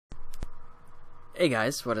Hey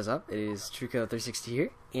guys, what is up? It is Truco360 here,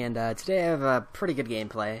 and today I have a pretty good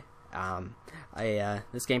gameplay.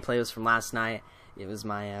 This gameplay was from last night. It was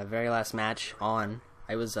my very last match on.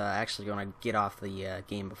 I was actually going to get off the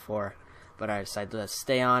game before, but I decided to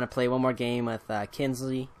stay on and play one more game with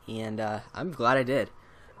Kinsley, and I'm glad I did.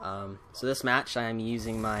 So this match, I'm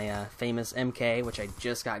using my famous MK, which I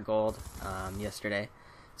just got gold yesterday.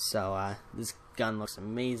 So this gun looks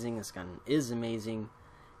amazing. This gun is amazing,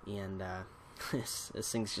 and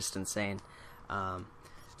this thing's just insane. I'm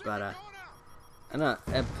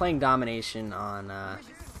playing Domination on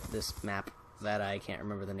this map that I can't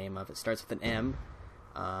remember the name of. It starts with an M.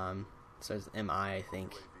 Starts with M-I, I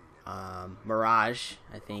think. Mirage,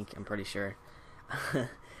 I think. I'm pretty sure.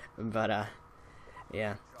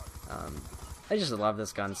 Yeah. I just love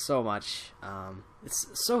this gun so much. It's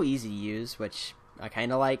so easy to use, which I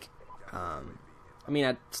kind of like. I mean,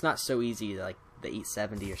 it's not so easy like the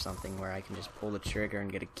 870 or something where I can just pull the trigger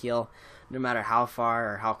and get a kill no matter how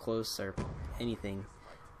far or how close or anything.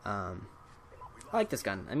 I like this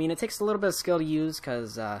gun. I mean, it takes a little bit of skill to use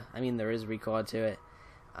because I mean, there is recoil to it.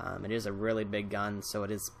 It is a really big gun, so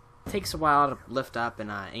it takes a while to lift up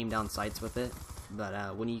and aim down sights with it,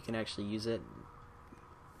 but when you can actually use it,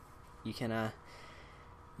 you can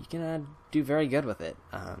do very good with it,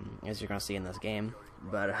 as you're gonna see in this game.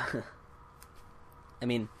 But I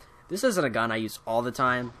mean, this isn't a gun I use all the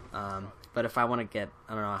time, but if I want to get,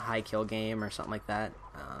 I don't know, a high kill game or something like that,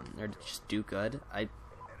 or just do good, I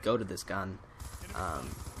go to this gun.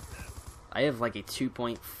 I have like a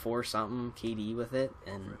 2.4 something KD with it,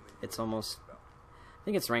 and it's almost, I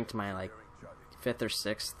think it's ranked my like 5th or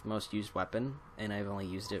 6th most used weapon, and I've only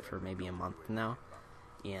used it for maybe a month now,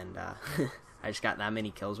 and I just got that many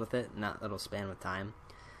kills with it, not little span with time.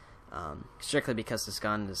 Strictly because this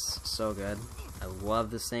gun is so good. I love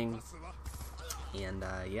this thing, and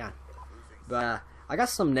yeah. But I got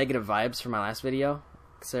some negative vibes from my last video.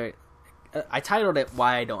 So I titled it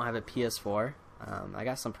 "Why I Don't Have a PS4." I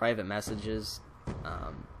got some private messages,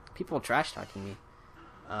 people trash talking me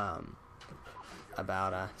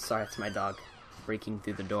about. Sorry, it's my dog breaking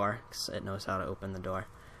through the door because it knows how to open the door.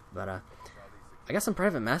 But I got some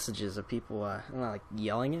private messages of people, I don't know, like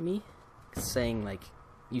yelling at me, saying like,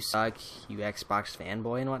 "You suck, you Xbox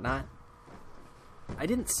fanboy," and whatnot. I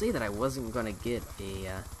didn't say that I wasn't gonna get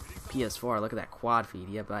a PS4. Look at that quad feed,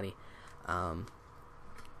 yeah, buddy.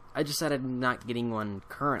 I just said I'm not getting one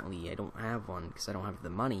currently. I don't have one because I don't have the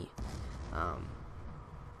money. I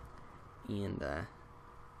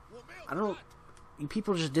don't.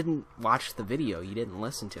 People just didn't watch the video. You didn't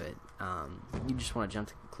listen to it. You just want to jump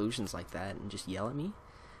to conclusions like that and just yell at me.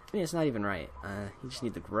 I mean, it's not even right. You just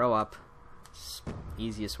need to grow up. It's the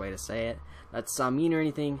easiest way to say it. That's not mean or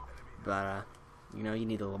anything, but you know, you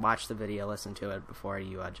need to watch the video, listen to it before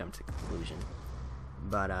you jump to conclusion.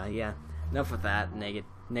 But yeah, enough with that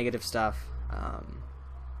negative stuff.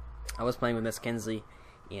 I was playing with Miss Kinsley,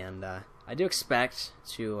 and I do expect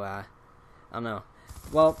to I don't know.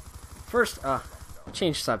 Well, first,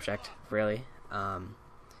 change subject really.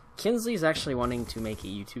 Kinsley's actually wanting to make a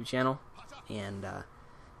YouTube channel, and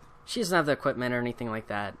she doesn't have the equipment or anything like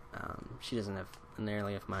that. She doesn't have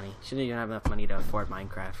nearly enough money. She doesn't even have enough money to afford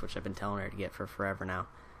Minecraft, which I've been telling her to get for forever now.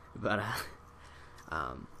 But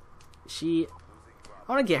I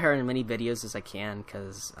want to get her in as many videos as I can,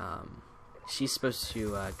 because she's supposed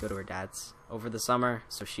to go to her dad's over the summer,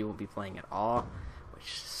 so she won't be playing at all,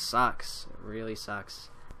 which sucks. It really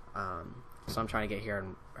sucks. So I'm trying to get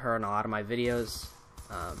her in a lot of my videos.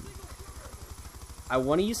 I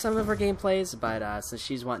want to use some of her gameplays, but since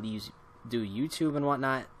she's wanting to do YouTube and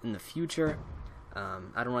whatnot in the future,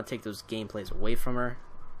 I don't want to take those gameplays away from her,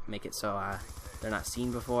 make it so they're not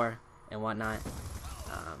seen before and whatnot.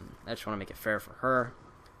 I just want to make it fair for her.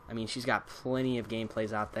 I mean, she's got plenty of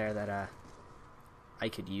gameplays out there that I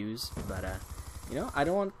could use, but you know, I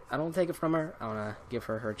don't take it from her. I want to give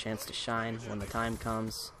her chance to shine when the time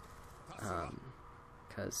comes,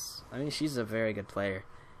 because I mean, she's a very good player.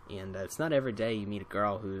 And it's not every day you meet a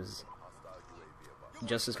girl who's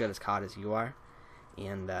just as good as COD as you are.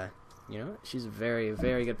 And, you know, she's a very,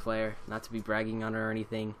 very good player. Not to be bragging on her or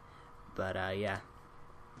anything. But, yeah.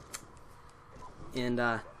 And,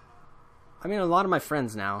 I mean, a lot of my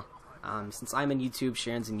friends now, since I'm in YouTube,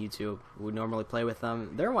 Sharon's in YouTube, we would normally play with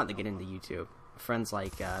them. They're wanting to get into YouTube. Friends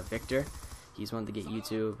like Victor, he's wanting to get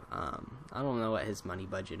YouTube. I don't know what his money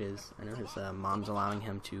budget is. I know his mom's allowing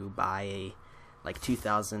him to buy a like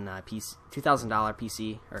 $2,000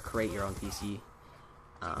 PC, or create your own PC.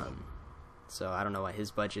 So I don't know what his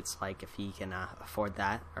budget's like, if he can afford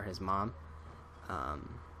that, or his mom.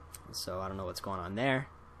 So I don't know what's going on there.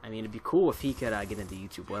 I mean, it'd be cool if he could get into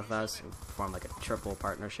YouTube with us and form like a triple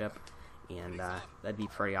partnership, and that'd be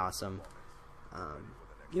pretty awesome.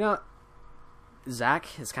 You know, Zach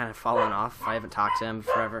has kind of fallen off. I haven't talked to him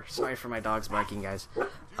forever. Sorry for my dogs barking, guys.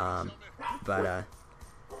 But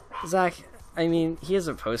Zach, I mean, he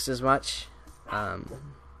doesn't post as much, so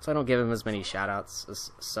I don't give him as many shoutouts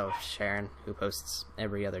as Sharon, who posts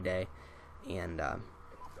every other day, and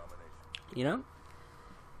you know,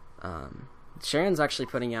 Sharon's actually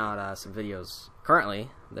putting out some videos currently.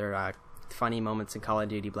 They're funny moments in Call of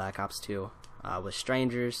Duty Black Ops 2 with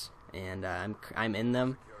strangers, and I'm in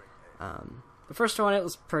them. The first one, it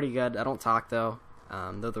was pretty good. I don't talk though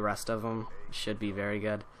the rest of them should be very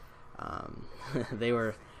good. They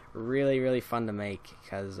were really fun to make,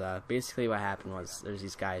 because basically what happened was there's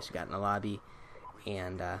these guys who got in the lobby,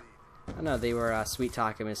 and I don't know, they were sweet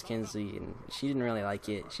talking Miss Kinsley, and she didn't really like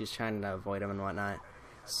it. She was trying to avoid them and whatnot.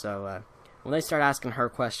 So when they started asking her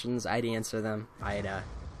questions, I'd answer them. I'd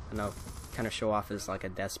you know, kind of show off as like a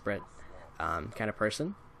desperate kind of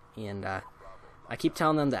person, and I keep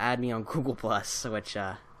telling them to add me on Google Plus, which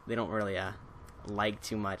they don't really like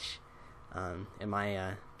too much, and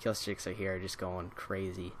my kill streaks are here just going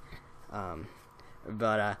crazy.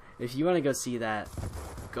 But if you want to go see that,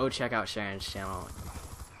 go check out Sharon's channel.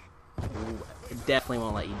 It definitely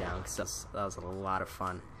won't let you down, because that was a lot of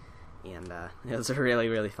fun, and it was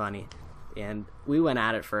really funny. And we went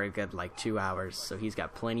at it for a good like 2 hours, so he's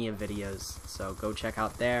got plenty of videos, so go check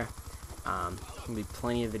out there. There's gonna be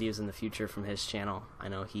plenty of videos in the future from his channel. I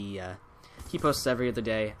know he posts every other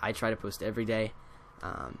day. I try to post every day,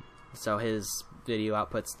 so his video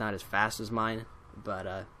output's not as fast as mine,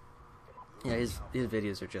 but yeah, his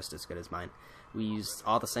videos are just as good as mine. We use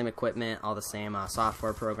all the same equipment, all the same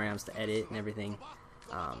software programs to edit and everything.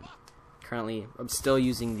 Currently, I'm still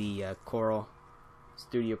using the Corel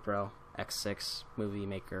Studio Pro X6 Movie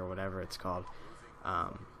Maker, or whatever it's called.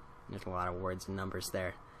 There's a lot of words and numbers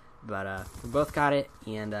there. But we both got it,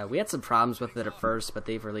 and we had some problems with it at first, but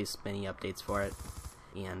they've released many updates for it,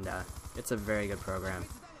 and it's a very good program.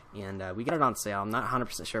 And we got it on sale. I'm not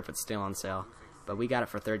 100% sure if it's still on sale, but we got it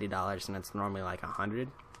for $30, and it's normally like $100.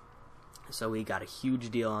 So we got a huge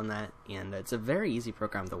deal on that, and it's a very easy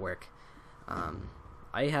program to work.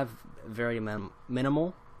 I have very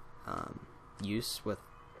minimal use with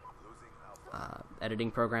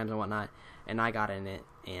editing programs and whatnot, and I got in it,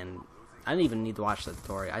 and I didn't even need to watch the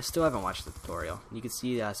tutorial. I still haven't watched the tutorial. You can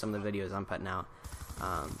see some of the videos I'm putting out.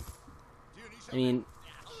 I mean,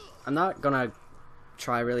 I'm not gonna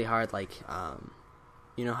try really hard, like,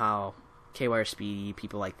 you know how KY Speedy,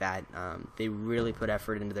 people like that, they really put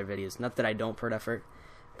effort into their videos. Not that I don't put effort,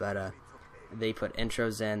 but they put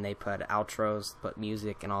intros in, they put outros, put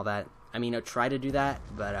music and all that. I mean, I try to do that,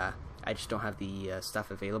 but I just don't have the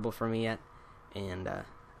stuff available for me yet, and I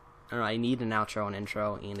don't know, I need an outro, an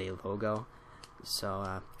intro, and a logo.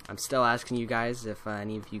 So I'm still asking you guys if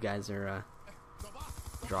any of you guys are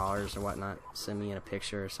drawers or whatnot. Send me in a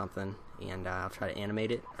picture or something, and I'll try to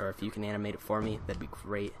animate it. Or if you can animate it for me, that'd be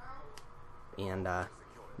great. And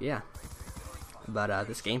yeah, but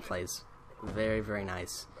this gameplay is very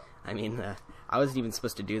nice. I mean, I wasn't even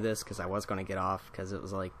supposed to do this because I was going to get off because it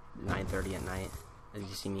was like 9:30 at night. As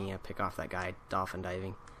you see me pick off that guy dolphin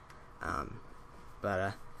diving.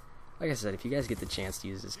 But like I said, if you guys get the chance to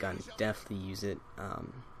use this gun, definitely use it.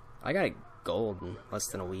 I got it gold in less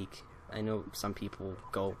than a week. I know some people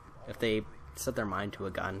go, if they set their mind to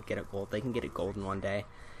a gun, get it gold, they can get it gold in one day.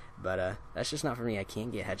 But that's just not for me. I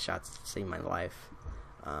can't get headshots to save my life.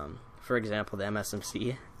 For example, the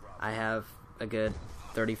MSMC, I have a good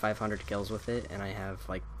 3,500 kills with it, and I have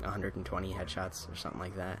like 120 headshots or something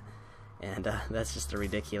like that. And that's just a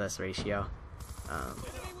ridiculous ratio. I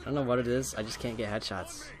don't know what it is, I just can't get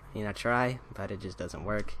headshots. I mean, I try, but it just doesn't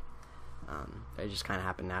work. They just kind of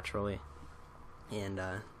happen naturally, and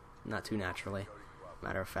not too naturally,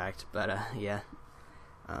 matter of fact. But yeah,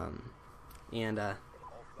 and I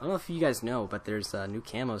don't know if you guys know, but there's new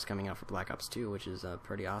camos coming out for Black Ops 2, which is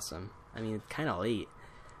pretty awesome. I mean, it's kind of late,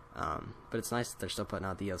 but it's nice that they're still putting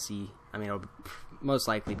out DLC. I mean, it'll most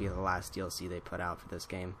likely be the last DLC they put out for this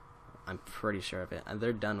game. I'm pretty sure of it. And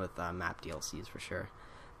they're done with map DLCs for sure.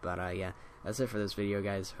 But yeah, that's it for this video,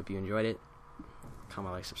 guys. Hope you enjoyed it.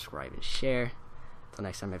 Comment, like, subscribe, and share. Until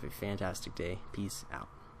next time, have a fantastic day. Peace out.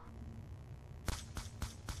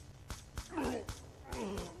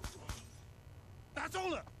 That's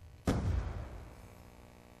all.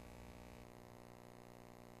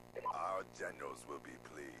 Our generals will be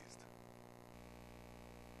pleased.